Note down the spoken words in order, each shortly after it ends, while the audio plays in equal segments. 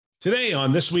Today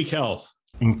on This Week Health.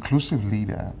 Inclusive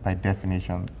leader, by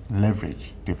definition,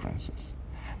 leverage differences.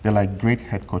 They're like great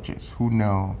head coaches who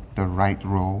know the right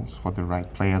roles for the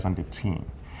right players on the team.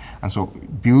 And so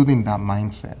building that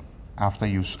mindset after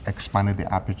you've expanded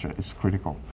the aperture is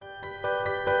critical.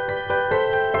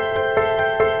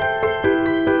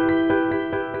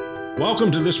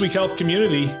 Welcome to This Week Health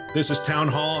community. This is Town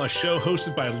Hall, a show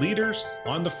hosted by leaders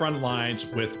on the front lines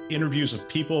with interviews of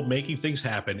people making things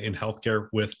happen in healthcare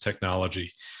with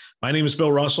technology. My name is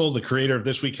Bill Russell, the creator of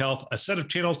This Week Health, a set of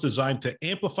channels designed to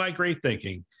amplify great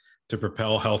thinking to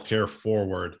propel healthcare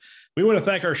forward. We want to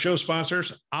thank our show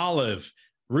sponsors, Olive,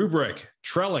 Rubrik,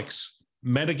 Trellix,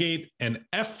 Medigate, and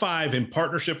F5 in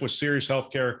partnership with Sirius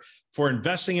Healthcare for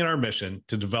investing in our mission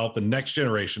to develop the next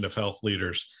generation of health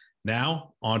leaders.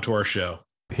 Now, on to our show.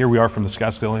 Here we are from the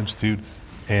Scottsdale Institute,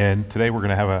 and today we're going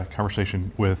to have a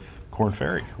conversation with Korn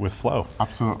Ferry, with Flo.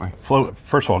 Absolutely. Flo,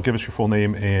 first of all, give us your full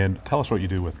name and tell us what you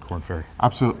do with Korn Ferry.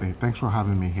 Absolutely. Thanks for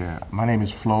having me here. My name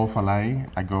is Flo Falai.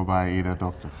 I go by either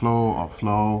Dr. Flo or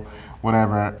Flo,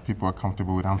 whatever people are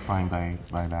comfortable with. I'm fine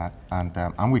by that. And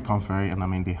I'm with Korn Ferry, and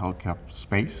I'm in the healthcare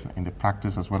space, in the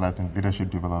practice, as well as in leadership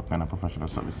development and professional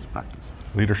services practice.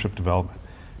 Leadership development.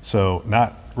 So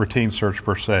not retained search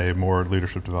per se, more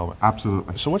leadership development.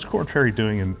 Absolutely. So what's Korn Ferry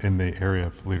doing in the area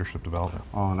of leadership development?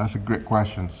 Oh, that's a great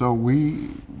question. So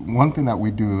one thing that we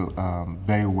do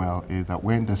very well is that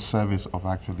we're in the service of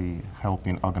actually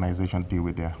helping organizations deal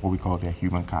with what we call their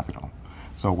human capital.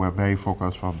 So we're very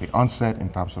focused from the onset in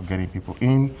terms of getting people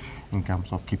in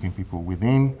terms of keeping people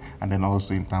within, and then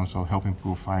also in terms of helping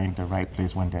people find the right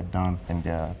place when they're done in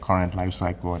their current life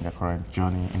cycle and their current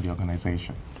journey in the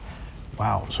organization.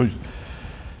 Wow. So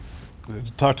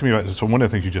talk to me about, so one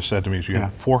of the things you just said to me is you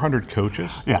have 400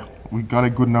 coaches? Yeah, we got a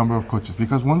good number of coaches,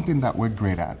 because one thing that we're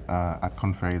great at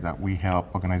Korn Ferry is that we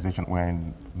help organizations. We're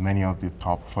in many of the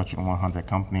top Fortune 100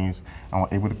 companies, and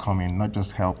we're able to come in, not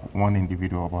just help one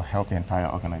individual, but help the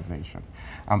entire organization.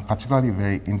 I'm particularly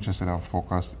very interested and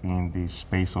focused in the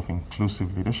space of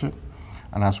inclusive leadership.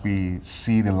 And as we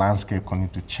see the landscape continue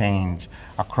to change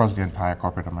across the entire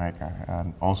corporate America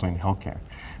and also in healthcare,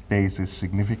 there is a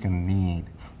significant need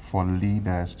for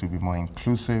leaders to be more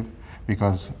inclusive,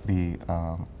 because the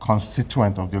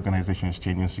constituent of the organization is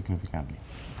changing significantly.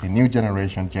 The new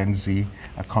generation, Gen Z,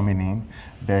 are coming in.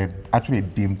 They're actually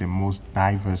deemed the most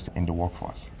diverse in the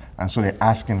workforce. And so they're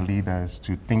asking leaders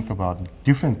to think about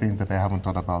different things that they haven't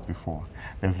thought about before.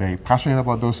 They're very passionate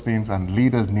about those things, and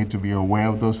leaders need to be aware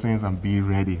of those things and be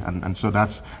ready. And so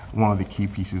that's one of the key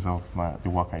pieces of the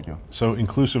work I do. So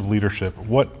inclusive leadership,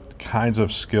 what kinds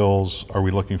of skills are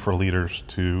we looking for leaders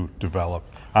to develop?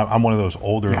 I'm one of those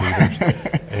older leaders,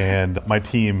 and my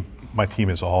team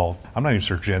is all, I'm not even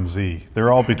sure Gen Z,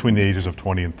 they're all between the ages of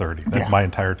 20 and 30. That's my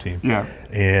entire team. Yeah.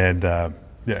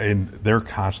 And they're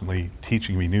constantly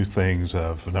teaching me new things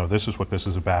of, no, this is what this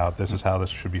is about, this is how this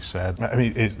should be said. I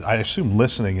mean, I assume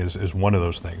listening is one of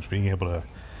those things, being able to.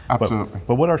 Absolutely.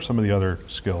 But what are some of the other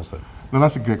skills that? No,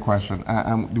 that's a great question.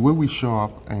 The way we show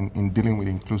up in dealing with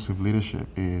inclusive leadership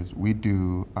is we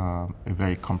do a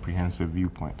very comprehensive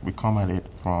viewpoint. We come at it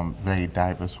from very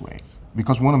diverse ways,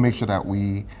 because we want to make sure that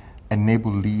we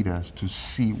enable leaders to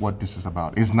see what this is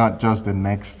about. It's not just the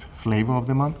next flavor of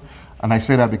the month. And I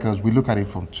say that because we look at it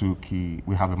from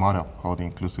we have a model called the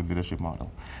Inclusive Leadership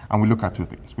Model. And we look at two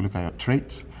things. We look at your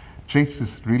traits. Traits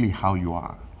is really how you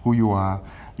are, who you are,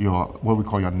 what we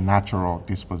call your natural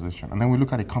disposition. And then we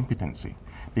look at the competency.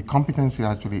 The competency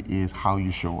actually is how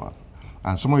you show up.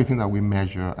 And some of the things that we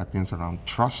measure are things around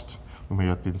trust. We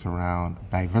measure things around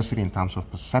diversity in terms of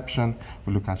perception.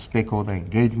 We look at stakeholder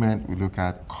engagement. We look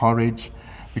at courage,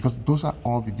 because those are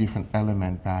all the different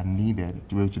elements that are needed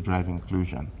to be able to drive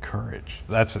inclusion. Courage.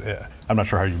 That's, I'm not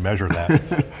sure how you measure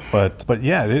that, but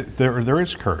yeah, there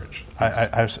is courage.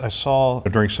 I saw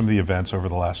during some of the events over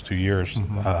the last 2 years,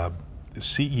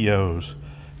 CEOs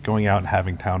going out and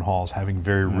having town halls, having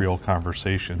very real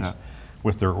conversations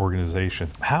with their organization.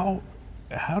 How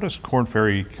does Korn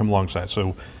Ferry come alongside?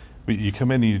 So you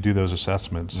come in and you do those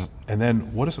assessments, and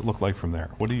then what does it look like from there?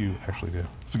 What do you actually do?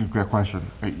 It's a great question.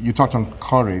 You touched on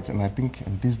courage, and I think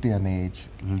in this day and age,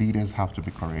 leaders have to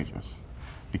be courageous.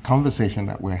 The conversation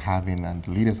that we're having and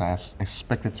leaders are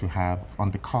expected to have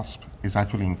on the cusp is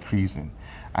actually increasing.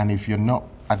 And if you're not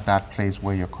at that place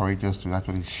where you're courageous to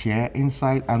actually share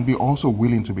insight and be also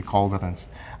willing to be called out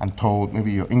and told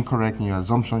maybe you're incorrect in your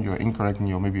assumption, you're incorrect in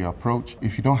your approach,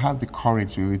 if you don't have the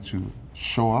courage really to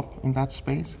show up in that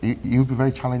space, it'll be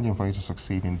very challenging for you to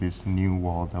succeed in this new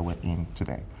world that we're in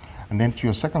today. And then to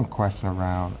your second question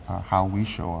around how we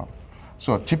show up.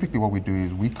 So typically what we do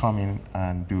is we come in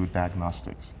and do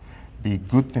diagnostics. The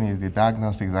good thing is the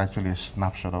diagnostic is actually a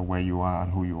snapshot of where you are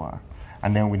and who you are.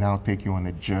 And then we now take you on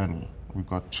a journey. We've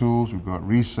got tools, we've got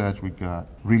research, we've got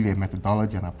really a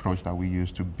methodology and approach that we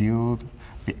use to build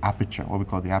the aperture, what we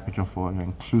call the aperture for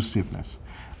inclusiveness.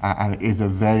 And it's a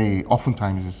very,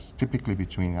 oftentimes it's typically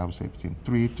between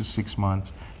 3 to 6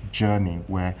 months journey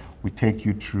where we take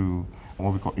you through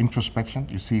what we call introspection.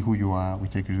 You see who you are. We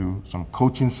take you through some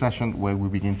coaching session where we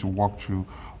begin to walk through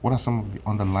what are some of the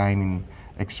underlying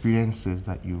experiences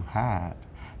that you've had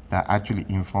that actually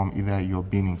inform either you're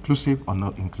being inclusive or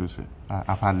not inclusive.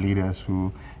 I've had leaders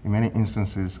who, in many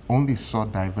instances, only saw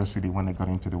diversity when they got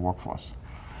into the workforce,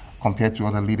 compared to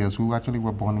other leaders who actually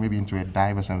were born maybe into a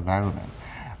diverse environment.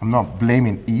 I'm not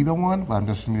blaming either one, but I'm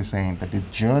just simply saying that the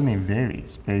journey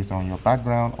varies based on your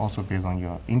background, also based on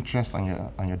your interest and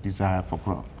your desire for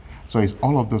growth. So it's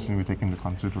all of those things we take into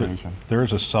consideration. There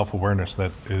is a self-awareness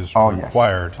that is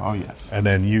required. Yes. Oh, yes. And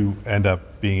then you end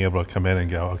up being able to come in and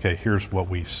go, okay, here's what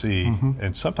we see.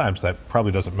 And sometimes that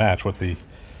probably doesn't match what the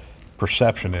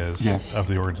perception is of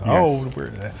the organization.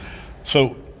 Yes.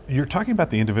 So you're talking about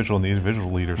the individual and the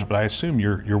individual leaders, but I assume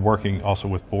you're working also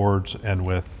with boards and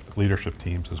with leadership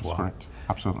teams as well. That's correct.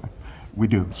 Absolutely. We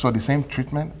do. So the same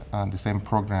treatment and the same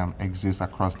program exists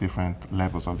across different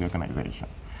levels of the organization.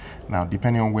 Now,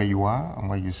 depending on where you are and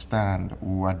where you stand,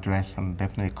 we'll address and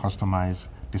definitely customize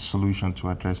the solution to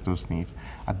address those needs.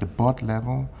 At the board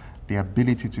level, the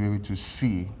ability to be able to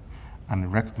see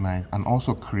and recognize and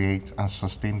also create and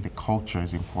sustain the culture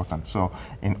is important. So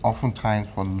oftentimes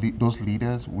for those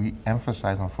leaders, we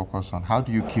emphasize and focus on how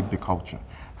do you keep the culture?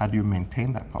 How do you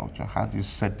maintain that culture? How do you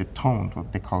set the tone for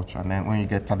the culture? And then when you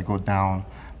get to go down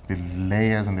the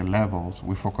layers and the levels,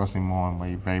 we're focusing more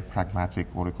on very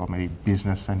pragmatic, what we call maybe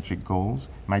business-centric goals.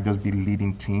 It might just be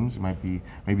leading teams, it might be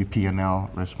maybe P&L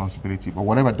responsibility, but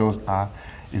whatever those are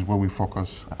is where we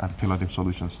focus and tailor the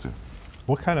solutions to.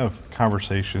 What kind of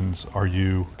conversations are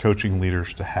you coaching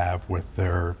leaders to have with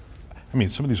their, I mean,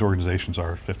 some of these organizations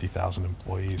are 50,000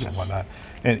 employees and whatnot,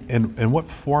 and what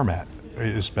format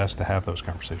is best to have those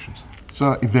conversations?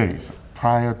 So it varies.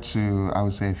 Prior to, I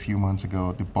would say a few months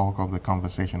ago, the bulk of the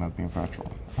conversation has been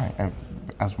virtual. Right? And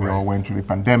as we all went through the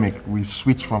pandemic, we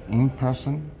switched from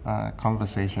in-person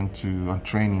conversation to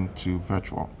training to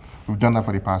virtual. We've done that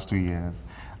for the past 2 years.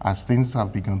 As things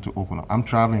have begun to open up, I'm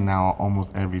traveling now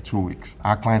almost every 2 weeks.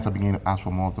 Our clients are beginning to ask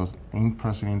for more of those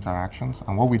in-person interactions.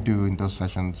 And what we do in those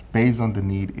sessions, based on the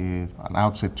need, is, and I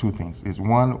would say 2 things, is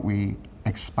one, we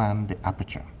expand the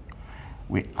aperture.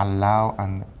 We allow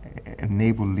and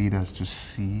enable leaders to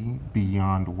see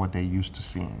beyond what they're used to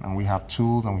seeing. And we have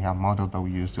tools and we have models that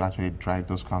we use to actually drive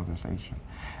those conversations.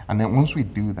 And then once we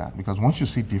do that, because once you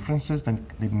see differences, then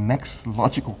the next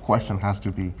logical question has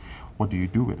to be, what do you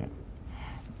do with it?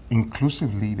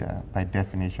 Inclusive leader, by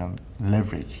definition,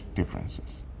 leverage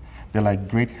differences. They're like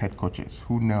great head coaches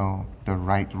who know the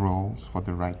right roles for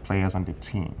the right players on the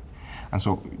team. And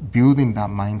so building that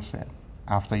mindset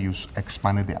after you've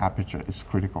expanded the aperture is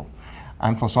critical.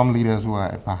 And for some leaders who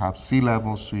are perhaps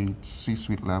C-level,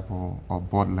 C-suite level, or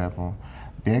board level,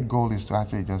 their goal is to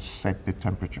actually just set the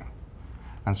temperature.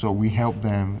 And so we help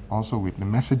them also with the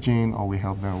messaging, or we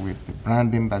help them with the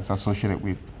branding that's associated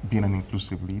with being an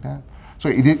inclusive leader. So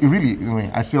it really, I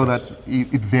mean, I see all that,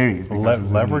 it varies.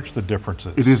 Leverage the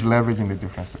differences. It is leveraging the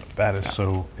differences. That is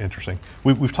so interesting.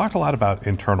 We've talked a lot about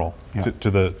internal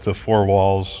to the 4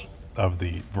 walls of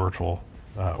the virtual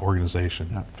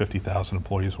organization, 50,000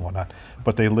 employees and whatnot,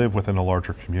 but they live within a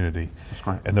larger community. That's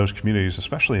correct. And those communities,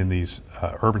 especially in these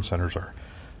urban centers, are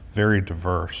very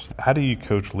diverse. How do you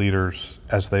coach leaders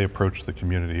as they approach the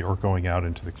community or going out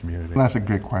into the community? That's a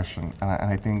great question, and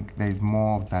I think there's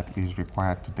more that is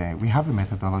required today. We have a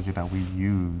methodology that we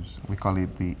use. We call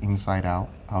it the inside out,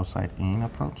 outside in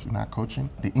approach in our coaching.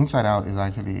 The inside out is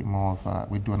actually more of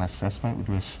we do an assessment, we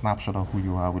do a snapshot of who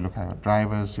you are. We look at your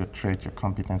drivers, your traits, your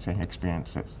competency, and your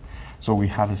experiences. So we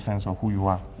have a sense of who you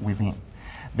are within.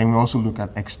 Then we also look at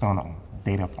external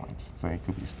data points. So it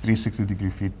could be 360-degree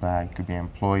feedback, it could be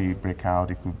employee breakout,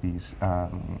 it could be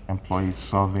employee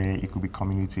survey, it could be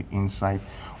community insight,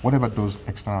 whatever those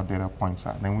external data points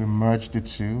are. Then we merge the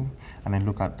two and then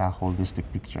look at that holistic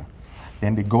picture.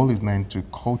 Then the goal is then to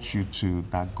coach you to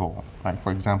that goal. Right?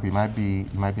 For example, you might be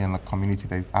in a community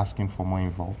that is asking for more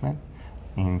involvement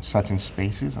in certain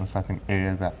spaces and certain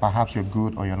areas that perhaps you're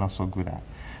good or you're not so good at.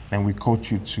 Then we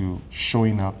coach you to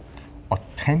showing up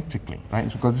authentically,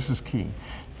 right? Because this is key.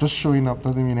 Just showing up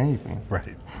doesn't mean anything.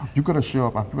 Right. You got to show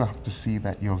up and people have to see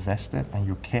that you're vested and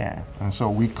you care. And so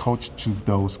we coach to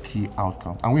those key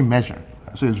outcomes and we measure.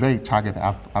 So it's very targeted.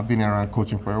 I've been around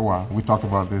coaching for a while. We talked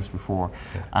about this before.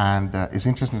 And it's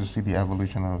interesting to see the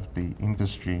evolution of the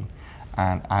industry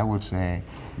And I would say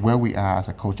where we are as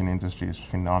a coaching industry is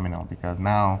phenomenal, because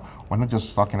now we're not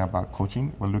just talking about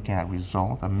coaching, we're looking at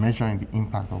results and measuring the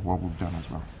impact of what we've done as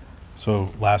well. So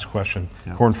last question,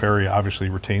 Yeah. Korn Ferry obviously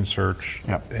retained search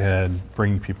Yeah. and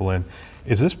bringing people in.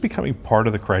 Is this becoming part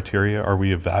of the criteria? Are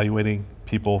we evaluating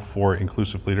people for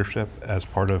inclusive leadership as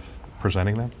part of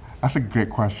presenting them? That's a great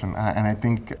question. And I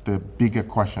think the bigger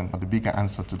question, or the bigger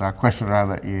answer to that question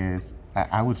rather, is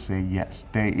I would say yes.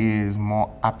 There is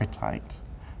more appetite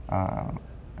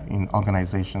in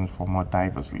organizations for more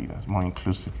diverse leaders, more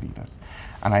inclusive leaders.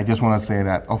 And I just want to say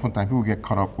that oftentimes people get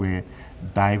caught up with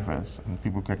diverse and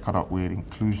people get caught up with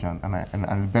inclusion. And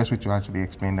the best way to actually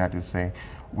explain that is say,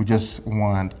 we just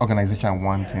want organization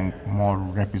wanting more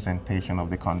representation of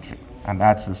the country. And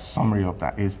that's the summary of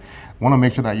that is want to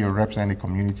make sure that you're representing the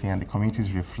community and the community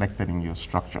is reflected in your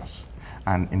structures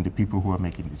and in the people who are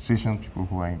making decisions, people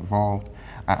who are involved.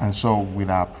 And so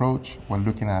with our approach, we're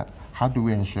looking at how do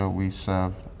we ensure we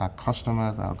serve our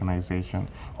customers, our organization,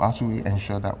 or how do we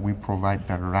ensure that we provide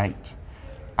the right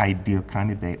ideal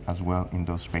candidate as well in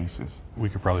those spaces. We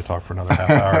could probably talk for another half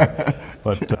hour,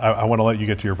 but I want to let you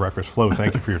get to your breakfast. Flo,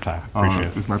 thank you for your time. Appreciate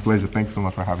it. It's my pleasure. Thanks so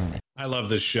much for having me. I love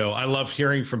this show. I love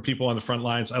hearing from people on the front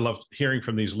lines. I love hearing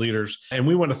from these leaders. And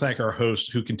we want to thank our hosts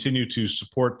who continue to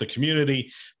support the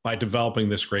community by developing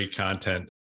this great content.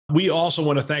 We also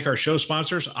want to thank our show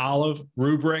sponsors, Olive,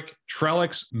 Rubrik,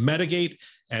 Trellix, Medigate,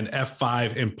 and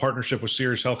F5 in partnership with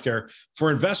Sirius Healthcare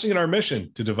for investing in our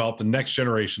mission to develop the next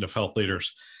generation of health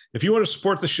leaders. If you want to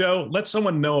support the show, let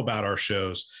someone know about our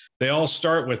shows. They all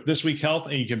start with This Week Health,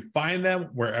 and you can find them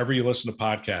wherever you listen to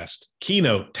podcasts.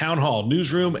 Keynote, Town Hall,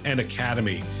 Newsroom, and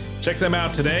Academy. Check them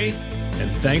out today, and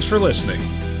thanks for listening.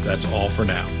 That's all for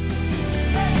now.